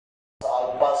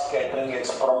alpha scattering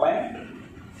experiment.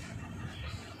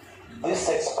 This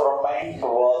experiment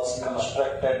was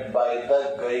constructed by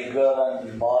the Geiger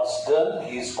and Marsden,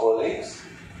 his colleagues.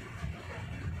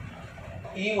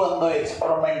 In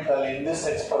this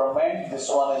experiment, this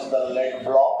one is the lead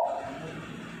block.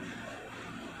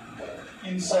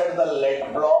 Inside the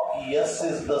lead block, S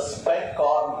is the speck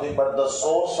or nothing but the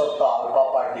source of the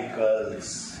alpha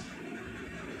particles.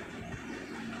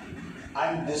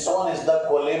 And this one is the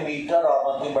collimator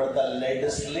or nothing but the lead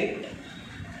slit.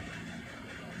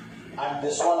 And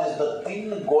this one is the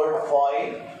thin gold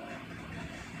foil.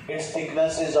 Its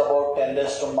thickness is about 10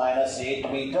 raised to minus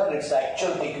 8 meter. Its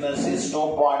actual thickness is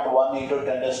 2.1 into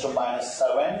 10 raised to minus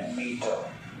 7 meter.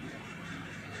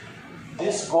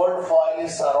 This gold foil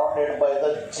is surrounded by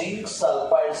the zinc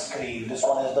sulfide screen. This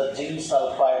one is the zinc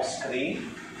sulfide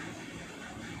screen.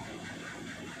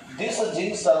 This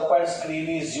zinc sulfide screen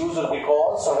is used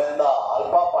because when the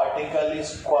alpha particle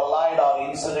is collide or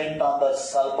incident on the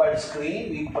sulfide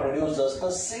screen, it produces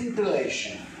the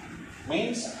scintillation.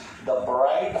 Means the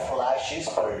bright flash is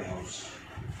produced.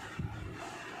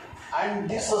 And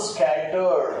this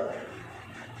scattered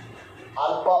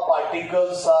alpha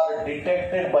particles are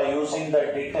detected by using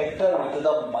the detector with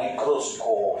the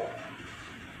microscope.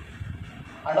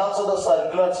 And also the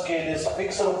circular scale is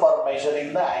fixed for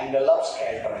measuring the angle of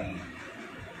scattering.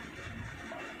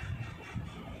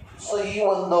 So ಈ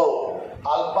ಒಂದು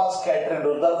alpha scattering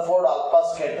Rutherford alpha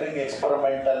scattering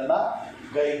experiment ಅನ್ನ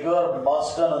ಗೈಗರ್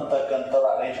ಮಾಸ್ಟನ್ ಅಂತಕ್ಕಂಥವ್ರು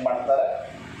arrange ಮಾಡ್ತಾರೆ.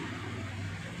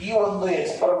 ಈ ಒಂದು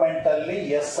experiment ಅಲ್ಲಿ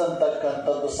S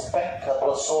ಅಂತಕ್ಕಂಥದ್ದು speck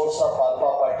ಅಥವಾ source of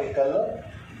alpha particle.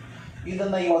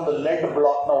 ಇದನ್ನ ಈ ಒಂದು ಲೆಡ್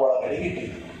ಬ್ಲಾಕ್ ನ ಒಳಗಡೆ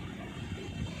ಇಟ್ಟಿದ್ದೀವಿ.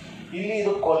 ಇಲ್ಲಿ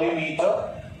ಇದು ಕೊಲಿಮೀಟರ್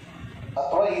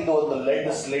ಅಥವಾ ಇದು ಒಂದು ಲೆಡ್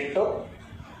ಸ್ಲಿಟ್.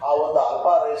 ಆ ಒಂದು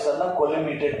ಆಲ್ಫಾ ರೇಸ್ ಅನ್ನ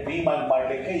ಕೊಲಿಮಿಟೆಡ್ ಬೀಮ್ ಆಗಿ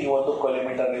ಮಾಡಲಿಕ್ಕೆ ಈ ಒಂದು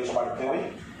ಕೊಲಿಮೀಟರ್ ಯೂಸ್ ಮಾಡ್ತೀವಿ.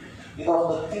 ಇದು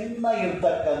ಒಂದು ತಿನ್ನ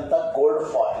ಇರ್ತಕ್ಕಂಥ ಗೋಲ್ಡ್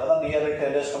ಫಾಯಿಲ್, ಅದು ನಿಯರ್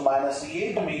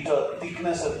 10⁻⁸ ಮೀಟರ್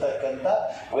ಥಿಕ್ನೆಸ್ ಇರ್ತಕ್ಕಂಥ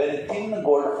ವೆರಿ ಥಿನ್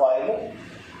ಗೋಲ್ಡ್ ಫಾಯಿಲ್.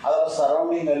 ಅದರ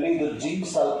ಸರೌಂಡಿಂಗ್ ಅಲ್ಲಿ ಇದು ಜಿಂಕ್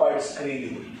ಸಲ್ಫೈಡ್ ಸ್ಕ್ರೀನ್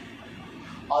ಇದೆ.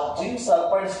 ಆ ಜಿಂಕ್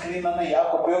ಸಲ್ಫೈಡ್ ಸ್ಕ್ರೀನ್ ಅನ್ನು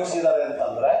ಯಾಕೆ ಉಪಯೋಗಿಸಿದ್ದಾರೆ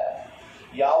ಅಂತಂದ್ರೆ,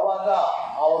 ಯಾವಾಗ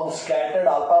ಆ ಒಂದು scattered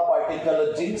alpha particle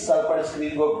zinc sulphide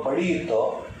ಸ್ಕ್ರೀನ್ಗೆ ಹೋಗಿ ಬಡಿಯುತ್ತೋ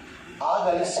ಆಗ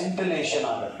ಅಲ್ಲಿ ಸಿಂಟಿಲೇಷನ್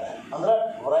ಆಗುತ್ತೆ, ಅಂದ್ರೆ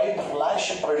ಬ್ರೈಟ್ ಫ್ಲಾಶ್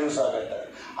ಪ್ರೊಡ್ಯೂಸ್ ಆಗುತ್ತೆ.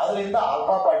 ಅದರಿಂದ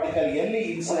ಆಲ್ಫಾ ಪಾರ್ಟಿಕಲ್ ಎಲ್ಲಿ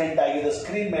ಇನ್ಸಿಡೆಂಟ್ ಆಗಿದೆ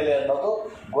ಸ್ಕ್ರೀನ್ ಮೇಲೆ ಅನ್ನೋದು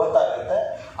ಗೊತ್ತಾಗುತ್ತೆ.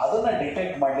 ಅದನ್ನ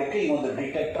ಡಿಟೆಕ್ಟ್ ಮಾಡಲಿಕ್ಕೆ ಈ ಒಂದು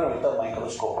ಡಿಟೆಕ್ಟರ್ ವಿತ್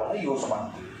ಮೈಕ್ರೋಸ್ಕೋಪ್ ಅನ್ನು ಯೂಸ್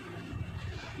ಮಾಡ್ತೀವಿ.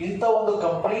 ಇಂಥ ಒಂದು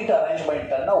ಕಂಪ್ಲೀಟ್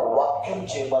ಅರೇಂಜ್ಮೆಂಟ್ ಅನ್ನ ವಾಕ್ಯೂಮ್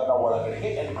ಚೇಂಬರ್ ನ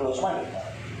ಒಳಗಡೆ ಎನ್ಕ್ಲೋಸ್ ಮಾಡಿರ್ತಾರೆ.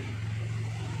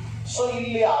 ಸೊ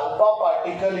ಇಲ್ಲಿ alpha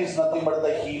particle is nothing but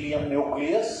the helium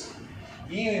nucleus.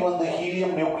 ಈ ಒಂದು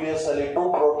ಹೀಲಿಯಂ ನ್ಯೂಕ್ಲಿಯಸ್ ಅಲ್ಲಿ 2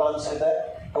 ಪ್ರೋಟಾನ್ಸ್ ಇದೆ,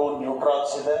 2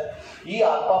 ನ್ಯೂಟ್ರಾನ್ಸ್ ಇದೆ. ಈ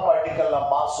ಆಲ್ಫಾ ಪಾರ್ಟಿಕಲ್ ನ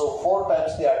mass 4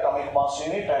 times the atomic mass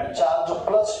unit and charge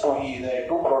 +2e ಇದೆ.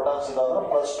 2 ಪ್ರೋಟಾನ್ಸ್ ಇದೆ ಅಂದ್ರೆ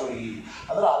 +2e,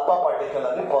 ಅಂದ್ರೆ ಆಲ್ಫಾ ಪಾರ್ಟಿಕಲ್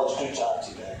ಅಲ್ಲಿ ಪಾಸಿಟಿವ್ ಚಾರ್ಜ್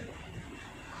ಇದೆ.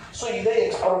 ಸೊ ಇದೇ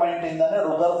ಎಕ್ಸ್ಪೆರಿಮೆಂಟ್ ಇಂದಾನೆ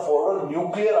ರುದರ್ಫೋರ್ಡ್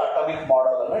ನ್ಯೂಕ್ಲಿಯರ್ ಅಟಾಮಿಕ್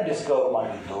ಮಾಡೆಲ್ ಅನ್ನು ಡಿಸ್ಕವರ್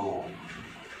ಮಾಡಿದ್ದು.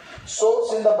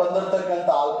 ಸೋರ್ಸ್ ಇಂದ ಬಂದಿರತಕ್ಕಂಥ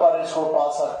ಆಲ್ಫಾ ರೇಸ್ಗಳು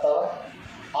ಪಾಸ್ ಆಗ್ತವೆ.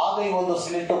 ಆಗ ಈ ಒಂದು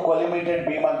ಸ್ಲಿಟ್ ಕೊಲಿಮಿಟೆಡ್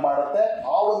ಬೀಮ್ ಆಗಿ ಮಾಡುತ್ತೆ.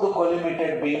 ಆ ಒಂದು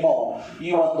ಕೊಲಿಮಿಟೆಡ್ ಬೀಮು ಈ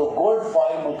ಒಂದು ಗೋಲ್ಡ್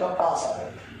ಫಾಯಿಲ್ ಮೂಲಕ ಪಾಸ್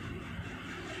ಆಗುತ್ತೆ.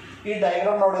 ಈ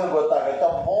ಡಯಾಗ್ರಾಮ್ ನೋಡಿದ್ರೆ ಗೊತ್ತಾಗುತ್ತೆ,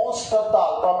 most of the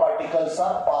alpha particles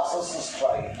R passes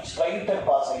straight ಆಗಿ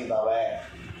ಪಾಸ್ ಆಗಿದ್ದಾವೆ.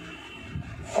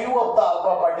 Few of the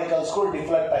alpha ಪಾರ್ಟಿಕಲ್ಸ್ಗಳು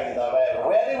deflect ಆಗಿದ್ದಾವೆ.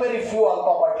 ವೆರಿ ವೆರಿ ಫ್ಯೂ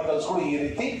ಆಲ್ಫಾ ಪಾರ್ಟಿಕಲ್ಸ್ಗಳು ಈ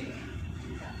ರೀತಿ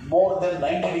ಮೋರ್ ದೆನ್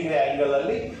 90 ಡಿಗ್ರಿ ಆಂಗಲ್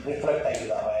ಅಲ್ಲಿ ರಿಫ್ಲೆಕ್ಟ್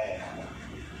ಆಗಿದ್ದಾವೆ.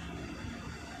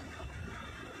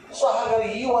 ಸೊ ಹಾಗಾದ್ರೆ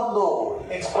ಈ ಒಂದು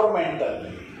ಎಕ್ಸ್ಪೆರಿಮೆಂಟ್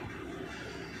ಅಲ್ಲಿ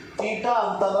ಥೀಟಾ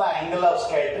ಅಂತಂದ್ರೆ ಆಂಗಲ್ ಆಫ್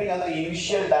ಸ್ಕ್ಯಾಟರಿಂಗ್, ಅಂದ್ರೆ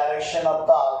initial direction of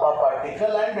the alpha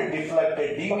particle and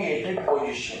deflected deviated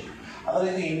position. ಅಂದ್ರೆ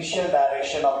ಇದು initial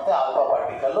direction of the alpha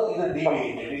particle, ಇದು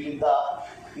ಡಿವಿಯೇಟೆಡ್. ಇಲ್ಲಿಂದ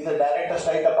ಇದು ಡೈರೆಕ್ಟ್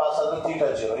ಸ್ಟ್ರೈಟ್ ಪಾಸ್ ಆದ್ರೆ ಥೀಟಾ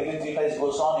 0. ಇಲ್ಲಿ theta is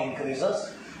goes on increases.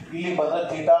 ಇಲ್ಲಿ ಬಂದ್ರೆ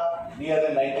ಥೀಟಾ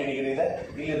ನಿಯರ್ಲಿ 90 ಡಿಗ್ರಿ ಇದೆ,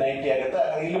 ಇಲ್ಲಿ 90 ಆಗುತ್ತೆ.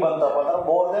 ಇಲ್ಲಿ ಬಂತಪ್ಪ ಅಂದ್ರೆ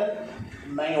ಮೋರ್ ದೆನ್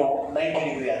 90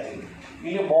 ಡಿಗ್ರಿ ಆಗ್ತಿದೆ.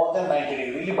 ಇಲ್ಲಿ ಮೋರ್ ದೆನ್ 90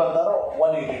 ಡಿಗ್ರಿ, ಇಲ್ಲಿ ಬಂದ್ರೆ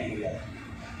 180 ಡಿಗ್ರಿ ಆಗುತ್ತೆ.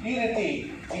 ಈ ರೀತಿ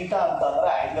ಥೀಟಾ ಅಂತಂದ್ರೆ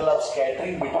angle of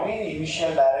scattering between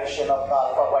initial direction of the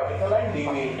alpha particle and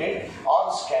deviated R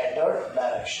scattered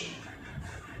direction.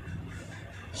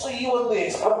 So ಈ ಒಂದು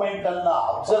ಎಕ್ಸ್ಪೆರಿಮೆಂಟ್ ಅನ್ನ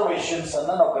ಅಬ್ಸರ್ವೇಷನ್ಸ್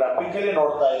ಅನ್ನ ನಾವು ಗ್ರಾಫಿಕಲಿ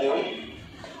ನೋಡ್ತಾ ಇದ್ದೀವಿ.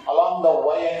 Along the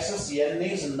y-axis, n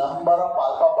is number of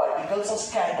alpha particles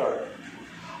scattered.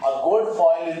 A gold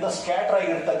foil in the scatter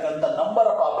ಆಗಿರ್ತಕ್ಕಂಥ number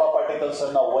of alpha particles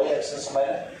ಅನ್ನ y-axis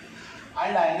ಮೇಲೆ,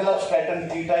 and angle of scattering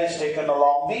theta is taken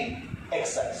along the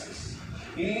x-axis.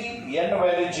 ಇಲ್ಲಿ n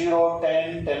value 0, 10,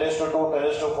 10⁻², 10⁻⁴,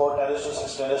 10⁻⁶,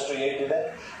 10⁻8 ಇದೆ.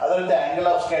 ಅದರಿಂದ angle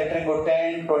of scattering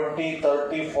 10, 20,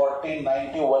 30, 40,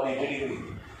 90, 180 degree.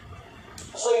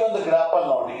 So ಈ ಒಂದು graph ಅಲ್ಲಿ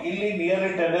ನೋಡಿ, ಇಲ್ಲಿ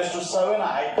ನಿಯರ್ಲಿ 10⁻⁷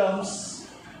 ಆಟಮ್ಸ್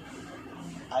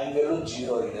ಆಂಗಲ್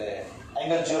 0 ಇದೆ.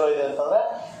 ಆಂಗಲ್ 0 ಇದೆ ಅಂತಂದ್ರೆ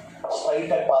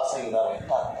ಸ್ಟ್ರೈಟ್ ಆಗಿ ಪಾಸ್ ಆಗಿದ್ದಾವೆ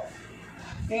ಅಂತ ಅರ್ಥ.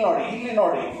 ಇಲ್ಲಿ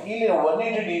ನೋಡಿ ಇಲ್ಲಿ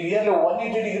 180 ಡಿಗ್ರಿಯಲ್ಲಿ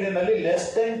 180 ಡಿಗ್ರಿನಲ್ಲಿ less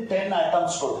than 10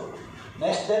 ಆಟಮ್ಸ್ಗಳು,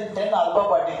 less than 10 alpha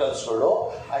ಪಾರ್ಟಿಕಲ್ಸ್ಗಳು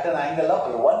at an angle of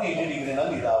 180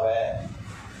 ಡಿಗ್ರಿನಲ್ಲಿ ಇದ್ದಾವೆ.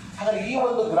 ಹಾಗಾದ್ರೆ ಈ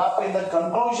ಒಂದು ಗ್ರಾಫ್ ಇಂದ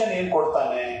ಕನ್ಕ್ಲೂಷನ್ ಏನ್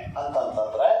ಕೊಡ್ತಾನೆ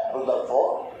ಅಂತಂತಂದ್ರೆ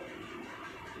Rutherford,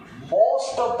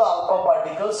 most of the alpha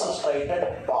particles are straight at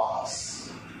pass.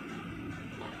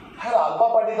 ಹಾಗಾದ್ರೆ ಆಲ್ಫಾ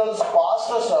ಪಾರ್ಟಿಕಲ್ಸ್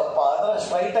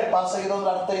ಸ್ಟ್ರೈಟ್ ಆಗಿ ಪಾಸ್ ಆಗಿರೋ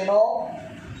ಅರ್ಥ ಏನು?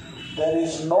 There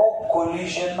is no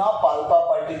collision of alpha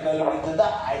particle with the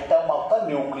atom of the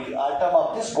nucleus, atom of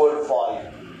this gold foil.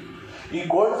 ಈ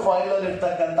gold foil ಅಲ್ಲಿ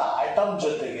ಇರ್ತಕ್ಕಂಥ atom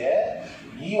ಜೊತೆಗೆ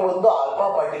ಈ ಒಂದು ಆಲ್ಫಾ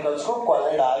ಪಾರ್ಟಿಕಲ್ಸ್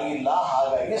ಕೊಲೈಡ್ ಆಗಿಲ್ಲ,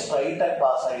 ಹಾಗಾಗಿ ಸ್ಟ್ರೈಟ್ ಆಗಿ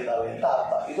ಪಾಸ್ ಆಗಿದಾವೆ ಅಂತ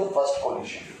ಅರ್ಥ. ಇದು first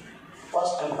collusion,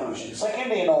 first conclusion.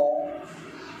 Second ಏನು?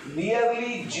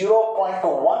 Nearly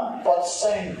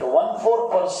 0.1%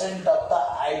 of the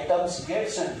atoms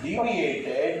gets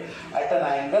deviated at an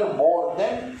angle more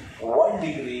than 1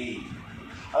 degree.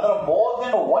 ಅದರ ಮೋರ್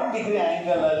ದೆನ್ 1 ಡಿಗ್ರಿ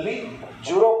ಆಂಗಲ್ ಅಲ್ಲಿ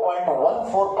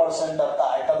 0.14% of the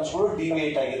ಆಟಮ್ಸ್ಗಳು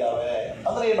ಡಿವಿಯೇಟ್ ಆಗಿದ್ದಾವೆ.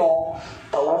 ಅಂದ್ರೆ ಏನು?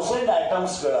 1000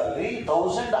 ಆಟಮ್ಸ್ಗಳಲ್ಲಿ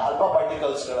 1000 alpha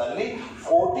ಪಾರ್ಟಿಕಲ್ಸ್ಗಳಲ್ಲಿ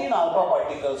 14 alpha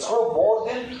ಪಾರ್ಟಿಕಲ್ಸ್ಗಳು more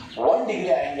than 1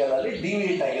 degree angle ಅಲ್ಲಿ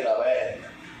ಡಿವಿಯೇಟ್ ಆಗಿದ್ದಾವೆ.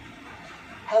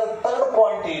 Third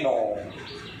point ಏನು?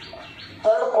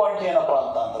 Third point ಏನಪ್ಪಾ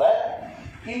ಅಂತಂದ್ರೆ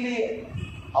ಇಲ್ಲಿ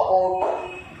about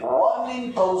 1 in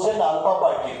 1000 alpha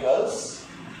particles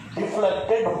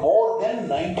deflected more than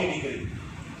 90 degree.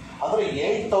 ಅಂದ್ರೆ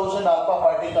 8000 ಆಲ್ಫಾ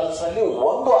ಪಾರ್ಟಿಕಲ್ಸ್ ಅಲ್ಲಿ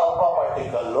ಒಂದು alpha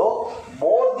particle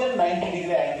more than 90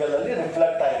 degree angle ಅಲ್ಲಿ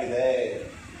ರಿಫ್ಲೆಕ್ಟ್ ಆಗಿದೆ.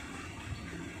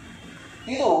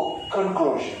 ಇದು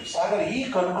ಕನ್ಕ್ಲೂಷನ್ಸ್. ಹಾಗಾದ್ರೆ ಈ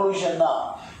ಕನ್ಕ್ಲೂಷನ್ ನ,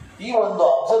 ಈ ಒಂದು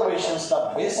ಅಬ್ಸರ್ವೇಷನ್ಸ್ ನ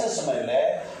ಬೇಸಿಸ್ ಮೇಲೆ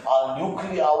ಆ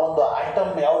ಒಂದು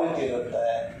ಆಟಮ್ ಯಾವ ರೀತಿ ಇರುತ್ತೆ,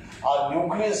 ಆ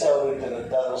ನ್ಯೂಕ್ಲಿಯಸ್ ಯಾವ ರೀತಿ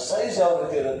ಇರುತ್ತೆ, ಅದರ ಸೈಜ್ ಯಾವ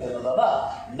ರೀತಿ ಇರುತ್ತೆ ಅನ್ನೋದನ್ನ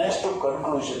ನೆಕ್ಸ್ಟ್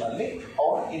ಕನ್ಕ್ಲೂಷನ್ ಅಲ್ಲಿ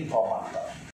ಅವರು ಇನ್ಫಾರ್ಮ್ ಮಾಡ್ತಾರೆ.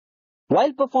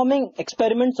 While performing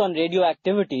experiments on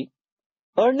radioactivity,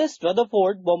 Ernest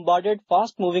Rutherford bombarded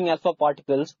fast-moving alpha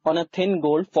particles on a thin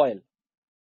gold foil.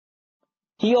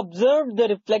 He observed the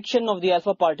reflection of the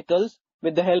alpha particles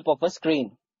with the help of a screen.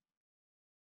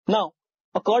 Now,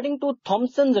 according to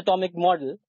Thomson's atomic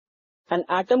model, an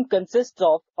atom consists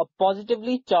of a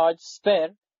positively charged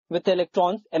sphere with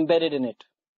electrons embedded in it.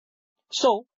 So,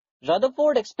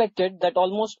 Rutherford expected that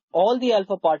almost all the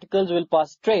alpha particles will pass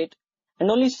straight and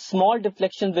only small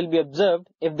deflections will be observed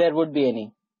if there would be any.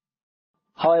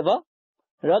 However,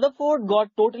 Rutherford got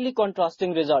totally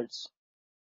contrasting results.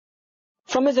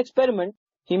 From his experiment,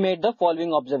 he made the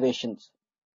following observations.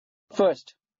 First,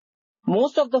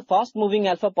 most of the fast-moving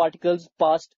alpha particles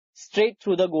passed straight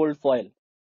through the gold foil.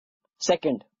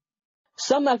 Second,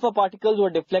 some alpha particles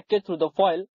were deflected through the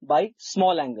foil by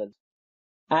small angles.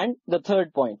 And the third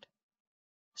point,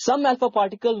 some alpha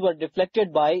particles were deflected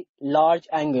by large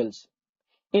angles.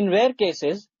 In rare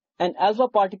cases, an alpha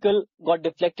particle got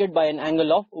deflected by an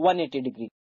angle of 180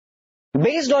 degrees.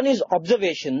 Based on his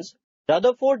observations,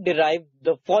 Rutherford derived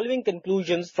the following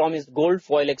conclusions from his gold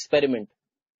foil experiment.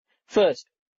 First,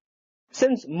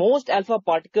 since most alpha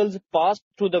particles passed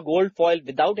through the gold foil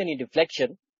without any deflection,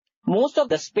 most of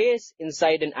the space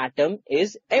inside an atom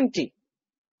is empty.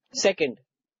 Second,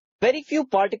 very few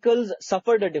particles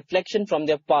suffered a deflection from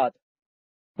their path.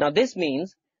 Now this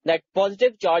means that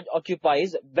positive charge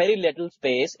occupies very little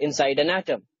space inside an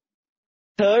atom.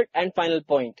 Third and final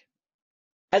point,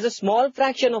 as a small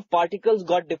fraction of particles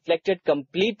got deflected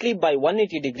completely by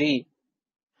 180 degrees,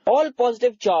 all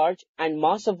positive charge and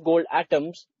mass of gold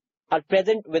atoms are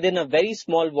present within a very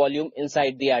small volume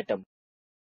inside the atom.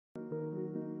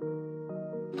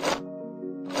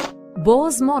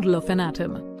 Bohr's model of an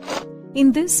atom.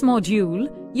 In this module,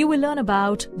 you will learn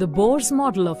about the Bohr's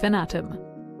model of an atom.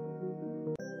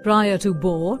 Prior to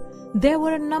Bohr, there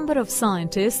were a number of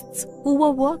scientists who were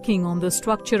working on the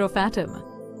structure of atom.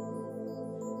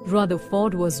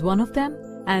 Rutherford was one of them,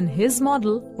 and his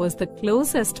model was the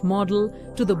closest model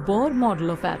to the Bohr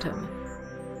model of atom.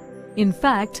 In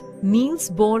fact, Niels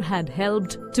Bohr had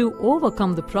helped to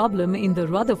overcome the problem in the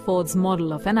Rutherford's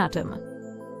model of an atom.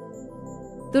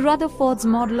 The Rutherford's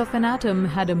model of an atom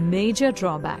had a major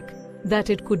drawback, that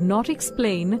it could not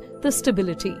explain the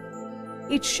stability.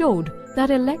 It showed that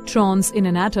electrons in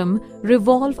an atom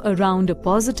revolve around a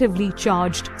positively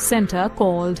charged center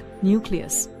called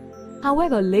nucleus.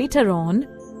 However, later on,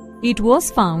 it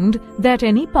was found that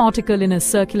any particle in a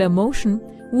circular motion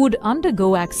would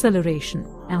undergo acceleration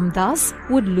and thus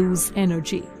would lose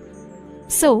energy.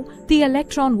 So, the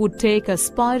electron would take a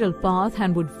spiral path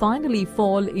and would finally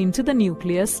fall into the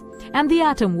nucleus and the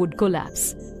atom would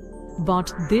collapse.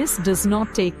 But this does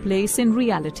not take place in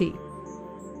reality.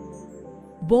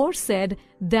 Bohr said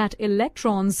that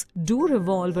electrons do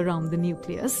revolve around the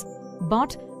nucleus,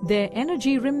 but their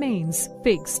energy remains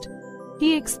fixed.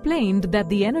 He explained that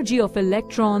the energy of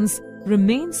electrons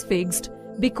remains fixed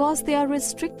because they are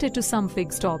restricted to some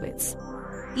fixed orbits.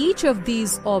 Each of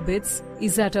these orbits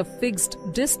is at a fixed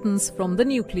distance from the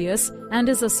nucleus and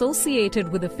is associated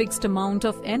with a fixed amount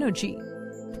of energy.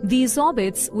 These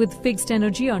orbits with fixed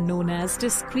energy are known as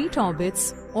discrete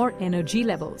orbits or energy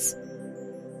levels.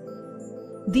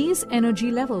 These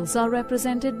energy levels are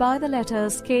represented by the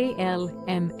letters K, L,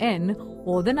 M, N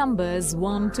or the numbers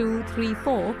 1, 2, 3,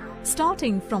 4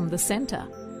 starting from the center.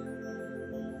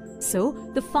 So,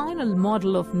 the final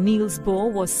model of Niels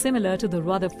Bohr was similar to the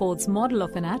Rutherford's model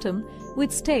of an atom,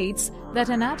 which states that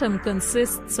an atom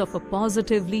consists of a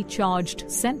positively charged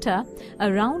center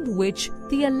around which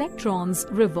the electrons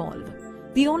revolve.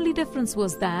 The only difference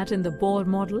was that in the Bohr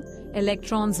model,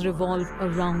 electrons revolve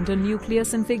around a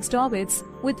nucleus in fixed orbits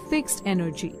with fixed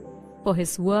energy. For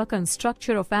his work on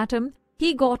structure of atom,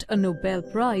 he got a Nobel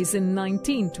Prize in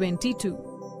 1922.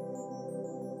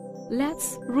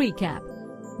 Let's recap.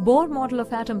 Bohr model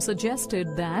of atom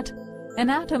suggested that an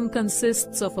atom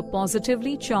consists of a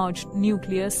positively charged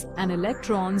nucleus and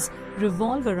electrons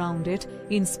revolve around it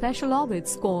in special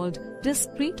orbits called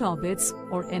discrete orbits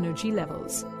or energy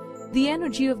levels. The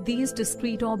energy of these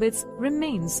discrete orbits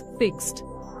remains fixed.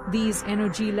 These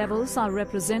energy levels are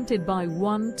represented by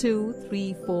 1, 2,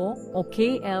 3, 4 or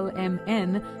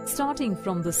KLMN starting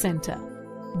from the center.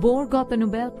 Bohr got the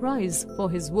Nobel Prize for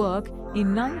his work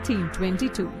in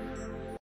 1922.